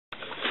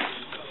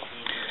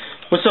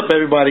What's up,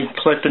 everybody?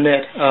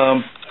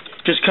 CollectorNet.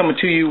 Just coming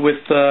to you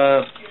with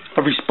a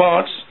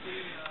response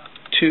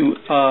to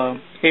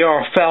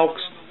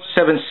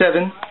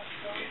arfalc77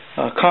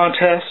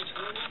 contest,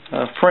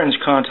 Friends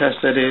contest,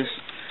 that is.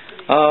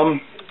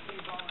 I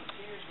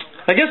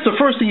guess the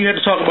first thing you had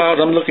to talk about,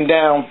 I'm looking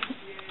down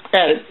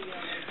at it,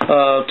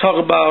 talk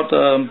about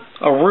a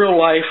real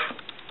life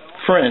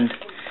friend.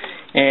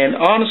 And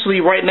honestly,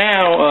 right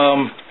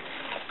now,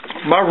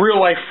 my real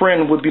life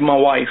friend would be my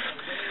wife.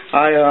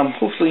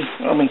 Hopefully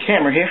I'm in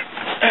camera here.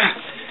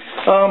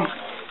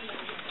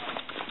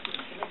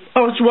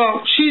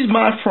 Well, she's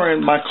my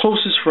friend, my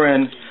closest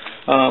friend,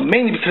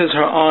 mainly because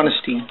her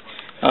honesty.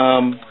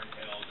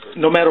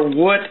 No matter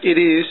what it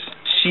is,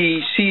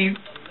 she sees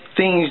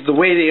things the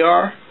way they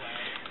are,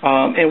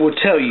 and will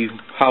tell you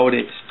how it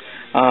is.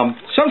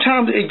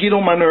 Sometimes it get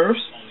on my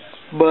nerves,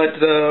 but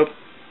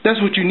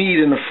that's what you need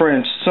in a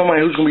friend.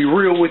 Somebody who's going to be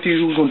real with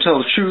you, who's going to tell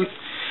the truth,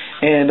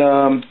 and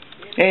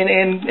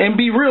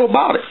be real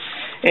about it,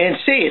 and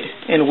say it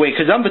in a way,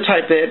 because I'm the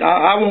type that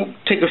I won't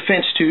take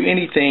offense to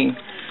anything.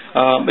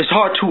 It's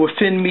hard to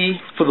offend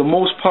me for the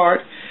most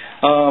part,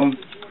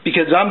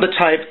 because I'm the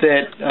type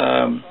that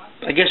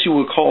I guess you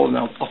would call an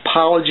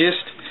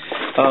apologist.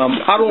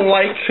 I don't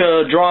like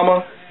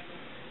drama,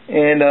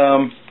 and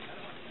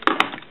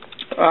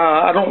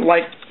I don't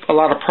like a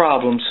lot of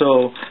problems,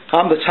 so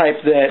I'm the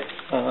type that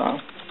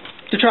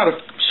to try to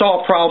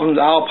solve problems,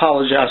 I'll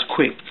apologize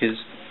quick, because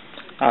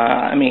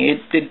I mean,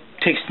 it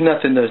takes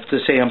nothing to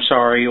say I'm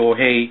sorry, or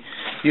hey,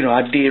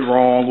 I did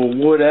wrong, or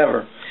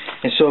whatever.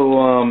 And so,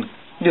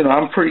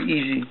 I'm pretty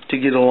easy to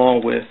get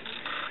along with.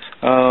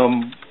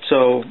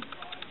 So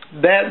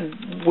that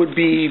would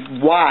be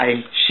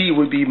why she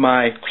would be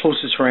my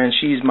closest friend.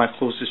 She's my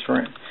closest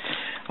friend.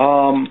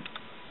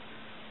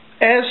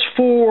 As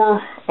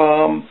for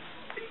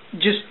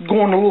just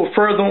going a little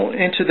further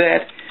into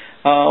that,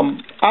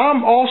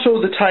 I'm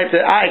also the type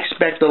that I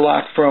expect a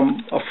lot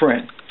from a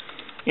friend.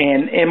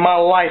 And in my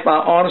life, I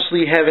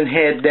honestly haven't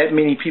had that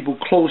many people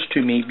close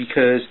to me,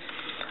 because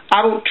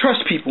I don't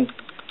trust people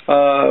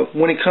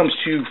when it comes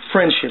to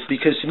friendship.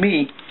 Because to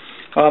me,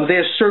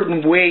 there's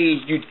certain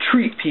ways you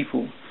treat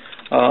people.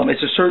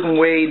 It's a certain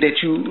way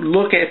that you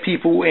look at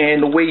people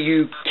and the way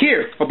you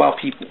care about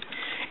people.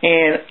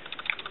 And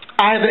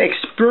I haven't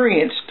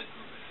experienced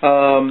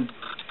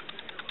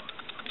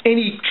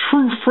any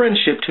true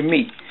friendship to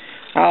me.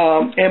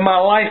 In my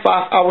life,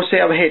 I would say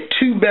I've had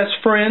two best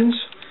friends.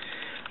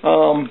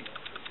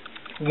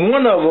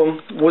 One of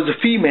them was a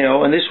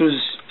female, and this was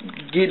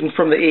getting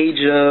from the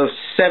age of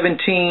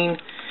 17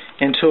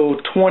 until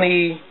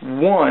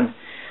 21.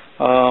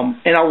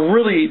 And I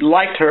really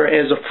liked her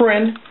as a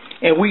friend,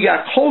 and we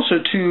got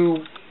closer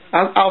to,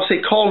 I'll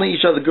say, calling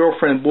each other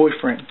girlfriend and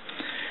boyfriend.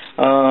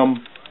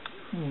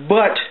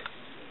 But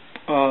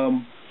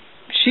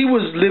she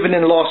was living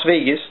in Las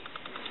Vegas,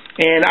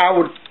 and I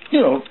would,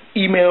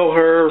 email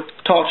her,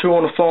 talk to her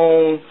on the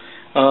phone,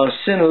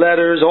 send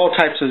letters, all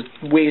types of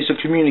ways of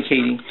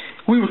communicating.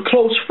 We were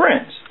close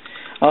friends.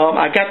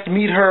 I got to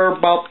meet her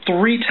about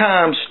 3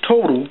 times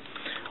total.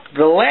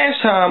 The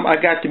last time I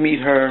got to meet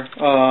her,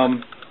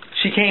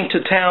 she came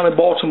to town in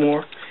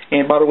Baltimore.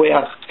 And by the way,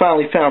 I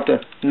finally found a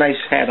nice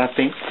hat, I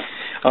think,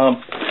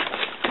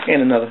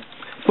 and another.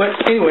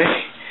 But anyway,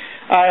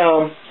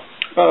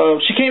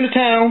 she came to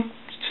town,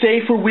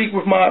 stayed for a week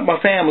with my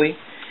family,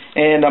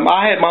 and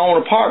I had my own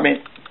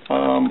apartment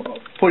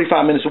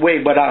 45 minutes away,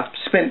 but I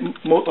spent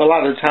a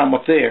lot of the time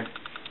up there.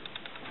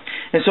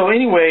 And so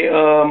anyway,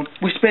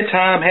 we spent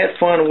time, had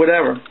fun, or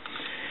whatever.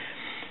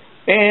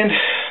 And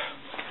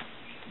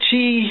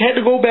she had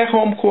to go back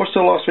home, of course,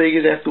 to Las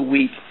Vegas after a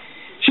week.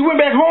 She went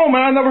back home,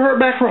 and I never heard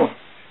back from her.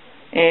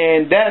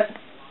 And that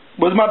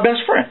was my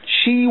best friend.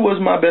 She was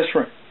my best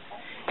friend.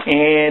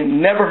 And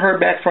never heard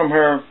back from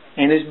her,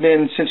 and it's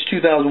been since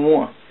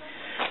 2001.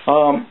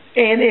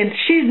 And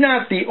she's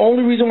not the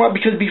only reason why,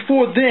 because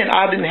before then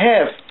I didn't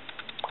have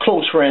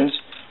close friends,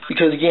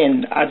 because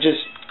again, I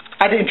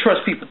didn't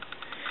trust people.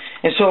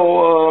 And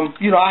so,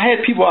 I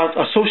had people I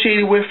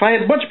associated with. I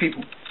had a bunch of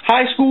people.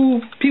 High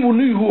school, people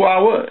knew who I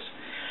was.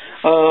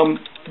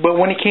 But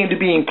when it came to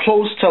being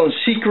close, telling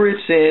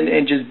secrets,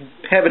 and just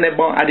having that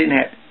bond, I didn't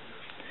have it.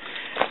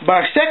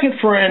 My second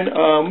friend,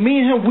 me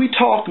and him, we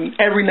talked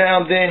every now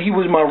and then. He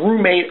was my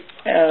roommate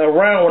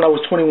around when I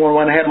was 21,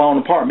 when I had my own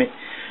apartment.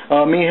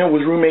 Me and him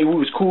was roommate. We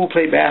was cool,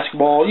 played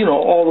basketball,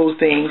 all those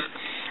things.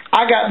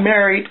 I got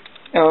married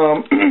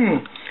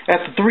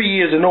after 3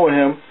 years of knowing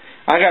him.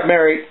 I got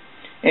married,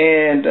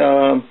 and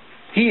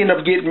he ended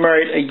up getting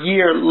married a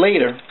year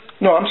later.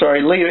 No, I'm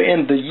sorry, later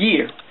in the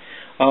year.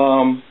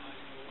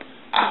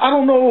 I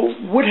don't know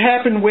what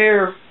happened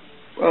where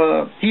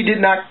he did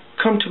not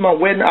come to my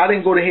wedding. I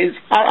didn't go to his.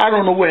 I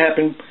don't know what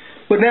happened,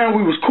 but now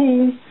we was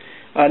cool.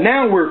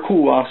 Now we're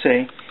cool, I'll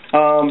say.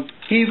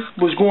 He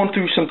was going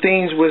through some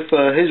things with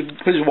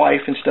his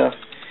wife and stuff,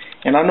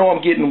 and I know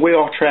I'm getting way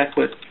off track,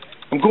 but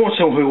I'm going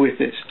somewhere with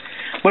this.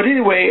 But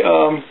anyway,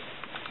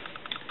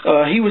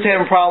 he was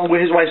having problems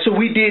with his wife, so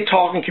we did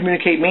talk and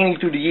communicate mainly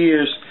through the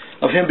years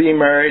of him being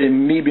married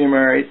and me being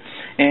married.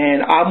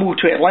 and I moved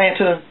to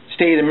Atlanta,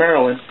 stayed in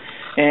Maryland,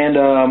 and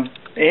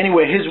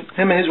anyway,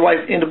 him and his wife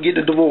ended up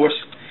getting a divorce,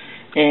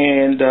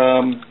 and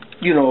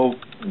you know,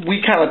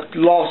 we kind of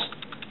lost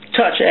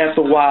touch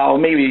after a while,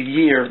 maybe a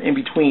year in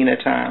between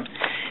that time,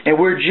 and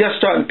we're just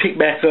starting to pick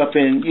back up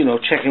and, you know,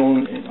 check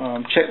in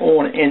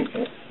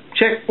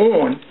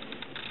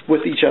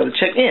with each other.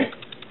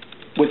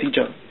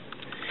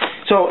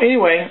 So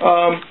anyway,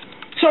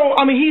 so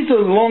I mean, he's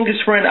the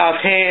longest friend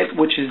I've had,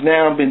 which has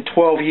now been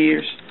 12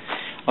 years.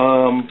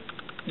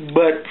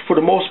 But for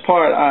the most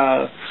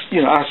part,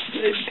 you know,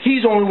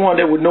 he's the only one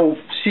that would know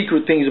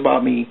secret things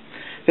about me.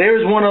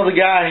 There's one other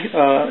guy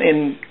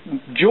in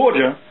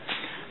Georgia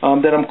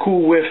that I'm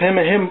cool with.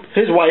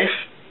 His wife.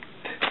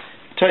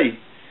 I tell you,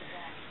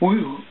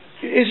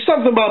 it's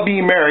something about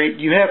being married.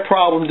 You have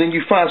problems, then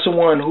you find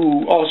someone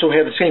who also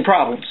has the same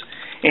problems,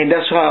 and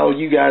that's how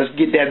you guys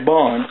get that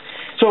bond.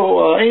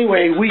 So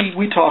anyway,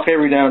 we talk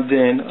every now and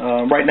then.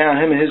 Right now,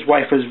 him and his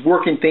wife is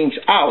working things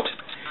out,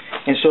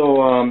 and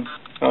so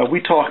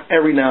we talk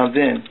every now and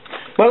then.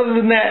 But other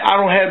than that, I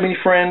don't have many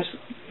friends.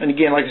 And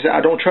again, like I said,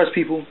 I don't trust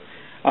people.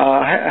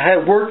 I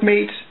have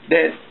workmates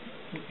that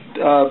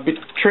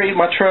betrayed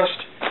my trust,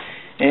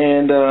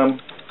 and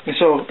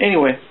so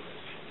anyway,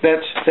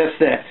 that's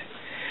that.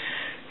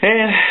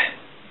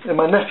 And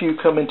my nephew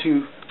coming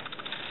to.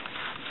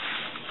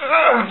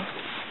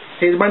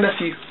 Here's my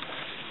nephew.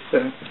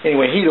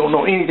 Anyway, he don't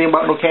know anything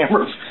about no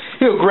cameras.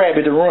 He'll grab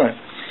it and run.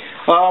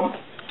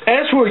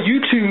 As for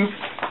YouTube,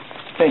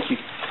 thank you.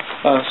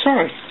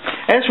 Sorry.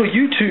 As for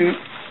YouTube,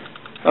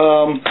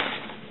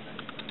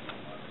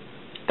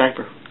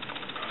 diaper.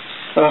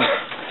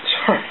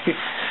 Sorry.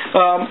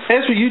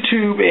 As for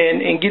YouTube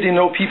and getting to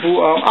know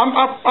people,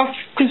 I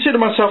consider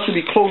myself to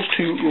be close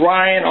to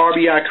Ryan,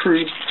 RBI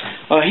Crew.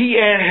 He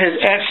has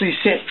actually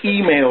sent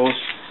emails,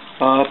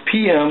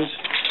 PMs,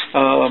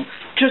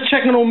 just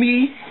checking on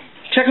me,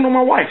 checking on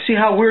my wife, see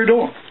how we're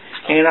doing.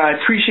 And I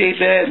appreciate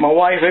that. My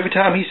wife, every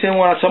time he sent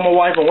one, I tell my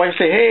wife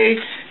say, hey,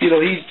 you know,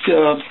 he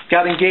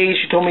got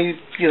engaged. She told me,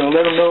 you know,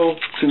 let him know,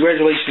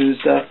 congratulations and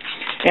stuff.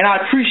 And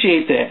I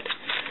appreciate that.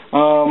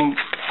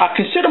 I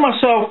consider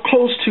myself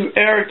close to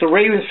Eric, the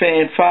Ravens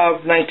fan,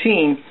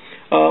 519,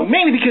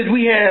 mainly because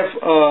we have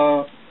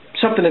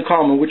something in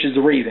common, which is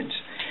the Ravens.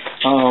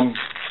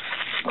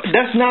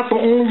 That's not the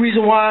only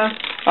reason why.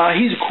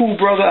 He's a cool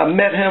brother. I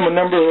met him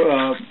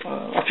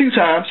a few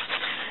times,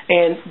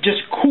 and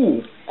just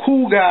cool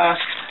guy.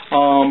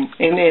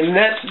 And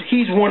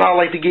he's one I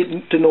like to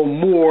get to know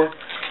more.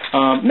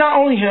 Not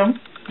only him,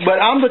 but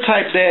I'm the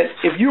type that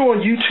if you're on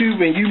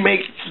YouTube and you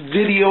make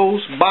videos,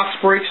 box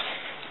breaks,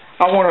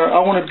 I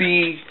wanna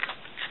be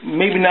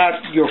maybe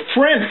not your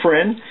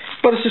friend,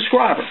 but a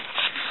subscriber.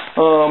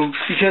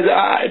 Because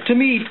to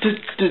me,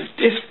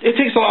 it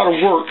takes a lot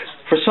of work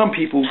for some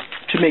people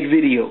to make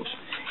videos,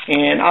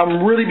 and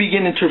I'm really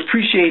beginning to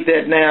appreciate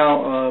that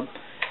now.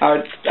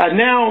 I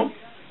now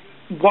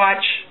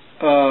watch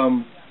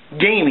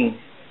gaming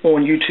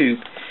on YouTube,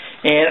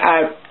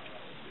 and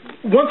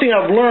one thing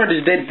I've learned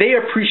is that they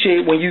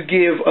appreciate when you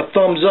give a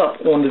thumbs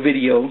up on the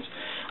videos.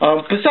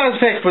 Besides the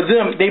fact for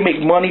them, they make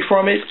money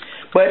from it,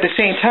 but at the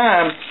same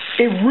time,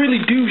 it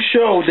really do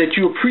show that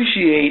you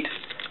appreciate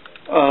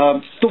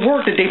the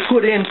work that they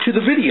put into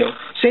the video.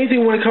 Same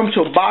thing when it comes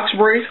to a box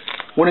break,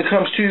 when it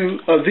comes to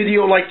a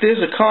video like this,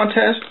 a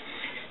contest.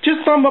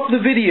 Just thumb up the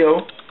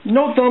video,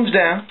 no thumbs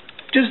down,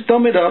 just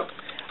thumb it up,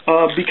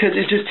 because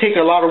it just takes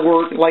a lot of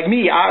work. Like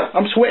me,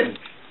 I'm sweating.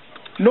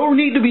 No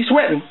need to be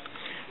sweating,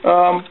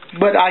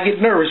 but I get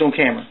nervous on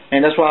camera,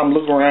 and that's why I'm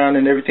looking around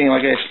and everything,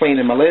 like I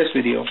explained in my last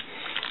video.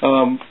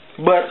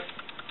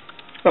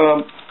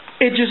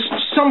 It just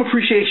some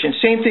appreciation.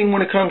 Same thing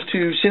when it comes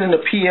to sending a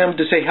PM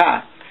to say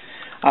hi.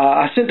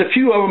 I sent a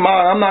few of them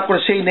out. I'm not going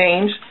to say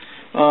names.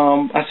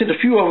 I sent a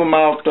few of them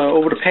out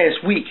over the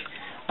past week,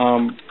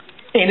 and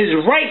it's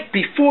right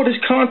before this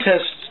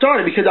contest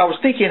started, because I was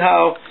thinking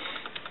how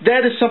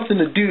that is something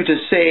to do, to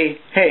say,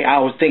 hey, I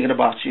was thinking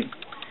about you.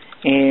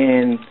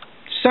 And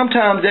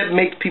sometimes that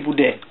makes people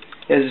day.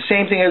 It's the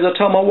same thing as I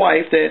tell my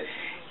wife, that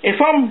if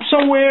I'm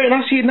somewhere and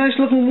I see a nice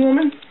looking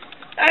woman,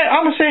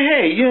 I'm going to say,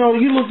 hey, you know,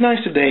 you look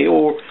nice today,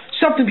 or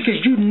something, because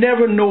you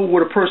never know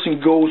what a person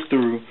goes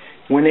through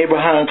when they're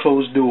behind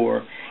closed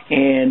door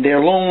and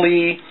they're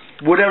lonely,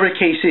 whatever the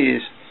case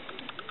is.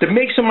 To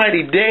make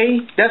somebody's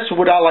day, that's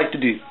what I like to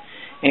do.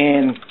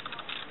 And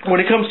when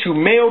it comes to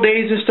mail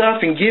days and stuff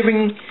and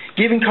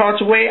giving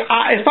cards away,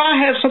 if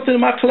I have something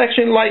in my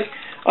collection, like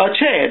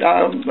Chad,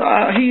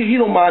 he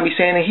don't mind me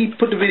saying it, he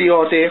put the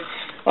video out there.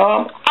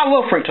 I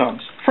love Frank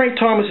Thomas. Frank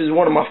Thomas is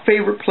one of my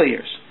favorite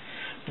players.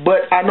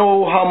 But I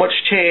know how much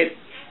Chad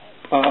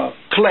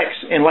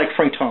collects and likes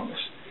Frank Thomas.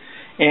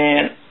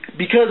 And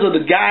because of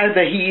the guy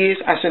that he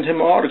is, I sent him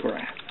an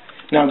autograph.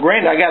 Now,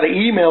 granted, I got an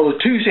email or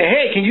two saying,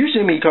 hey, can you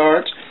send me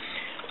cards?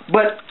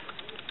 But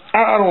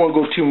I don't want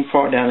to go too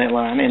far down that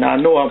line. And I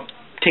know I'm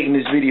taking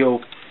this video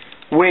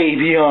way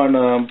beyond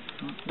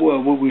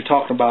what we're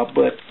talking about.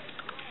 But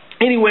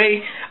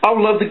anyway, I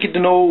would love to get to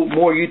know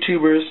more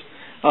YouTubers.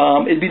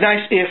 It'd be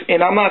nice if,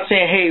 and I'm not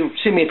saying, hey,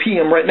 send me a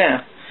PM right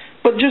now.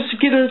 but just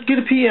get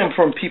a PM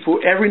from people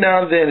every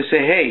now and then and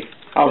say, hey,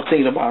 I was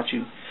thinking about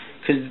you.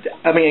 Because,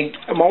 I mean,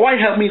 my wife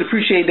helped me to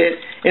appreciate that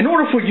in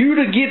order for you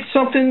to get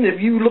something, if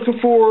you're looking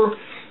for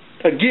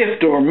a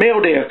gift or a mail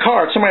day, a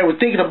card, somebody was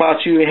thinking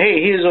about you, and hey,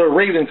 here's a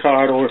Raven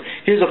card, or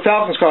here's a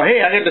Falcons card,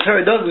 hey, I got the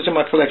Terry Douglas in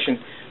my collection,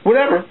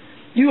 whatever,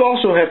 you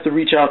also have to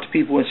reach out to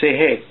people and say,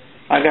 hey,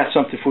 I got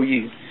something for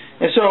you.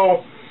 And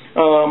so,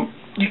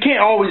 you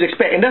can't always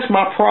expect, and that's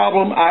my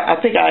problem.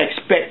 I think I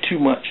expect too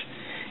much.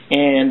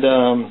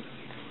 And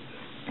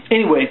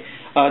anyway,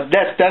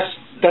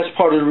 that's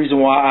part of the reason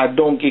why I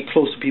don't get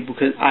close to people,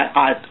 because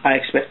I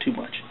expect too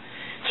much.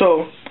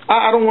 So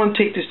I don't want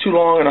to take this too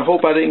long, and I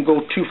hope I didn't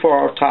go too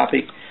far off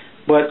topic.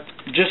 But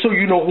just so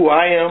you know who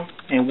I am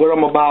and what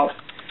I'm about,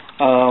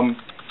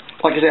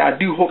 like I said, I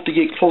do hope to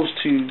get close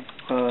to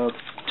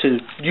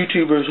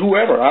YouTubers,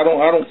 whoever. I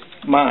don't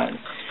mind,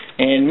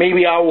 and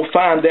maybe I will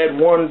find that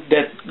one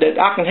that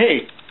I can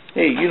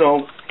you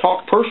know,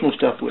 talk personal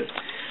stuff with,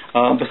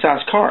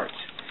 besides cards.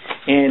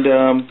 And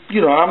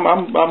you know,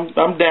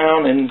 I'm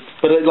down,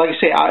 but like I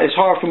say, it's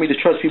hard for me to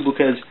trust people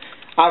because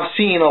I've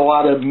seen a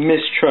lot of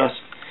mistrust,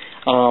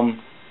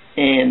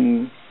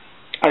 and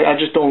I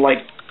just don't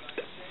like.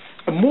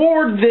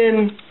 More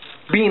than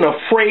being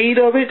afraid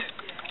of it,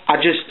 I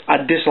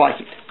dislike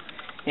it,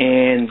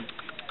 and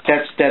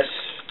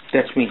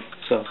that's me.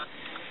 So,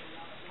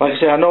 like I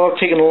said, I know I've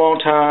taken a long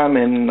time,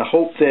 and I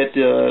hope that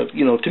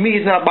you know, to me,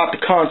 it's not about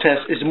the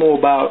contest. It's more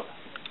about,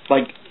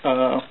 like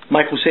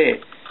Michael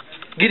said,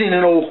 getting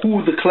to know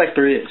who the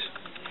collector is,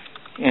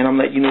 and I'm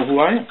letting you know who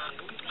I am.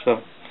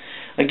 So,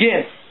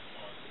 again,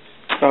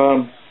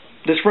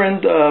 this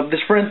friend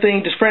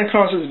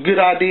concept is a good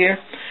idea.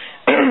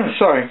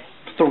 Sorry,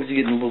 my throat's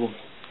getting a little.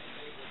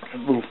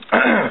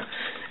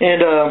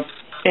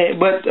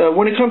 But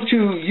when it comes to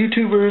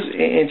YouTubers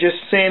and just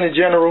saying in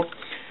general,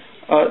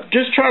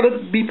 just try to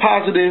be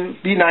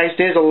positive, be nice.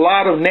 There's a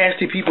lot of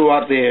nasty people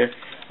out there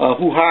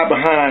who hide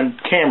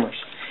behind cameras,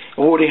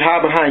 or they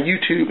hide behind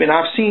YouTube, and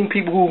I've seen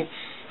people who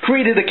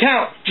created an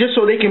account just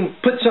so they can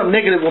put something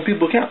negative on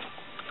people's accounts.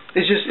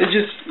 It's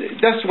just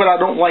that's what I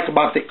don't like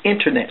about the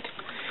internet.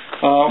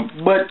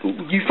 But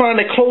you find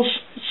a close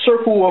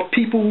circle of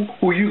people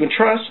who you can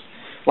trust.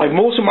 Like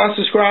most of my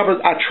subscribers,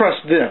 I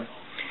trust them,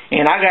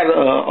 and I got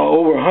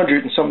over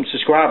 100 and some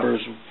subscribers,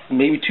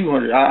 maybe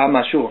 200. I'm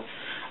not sure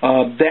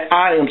that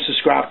I am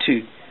subscribed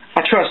to.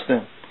 I trust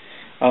them.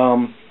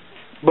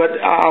 But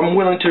I'm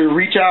willing to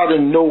reach out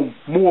and know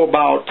more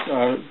about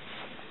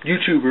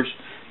YouTubers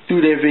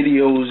through their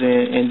videos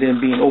and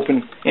then being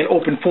open in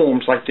open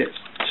forums like this.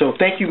 So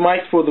thank you,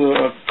 Mike, for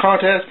the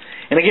contest.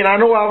 And again, I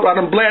know I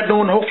done blabbed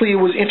on. Hopefully it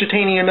was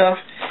entertaining enough.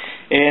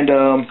 And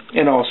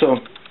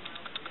also,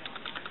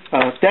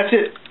 that's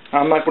it.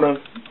 I'm not going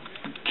to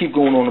keep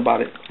going on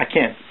about it. I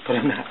can, but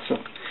I'm not. So,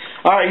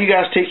 all right, you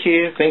guys take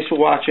care. Thanks for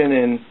watching,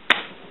 and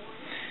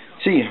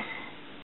see you.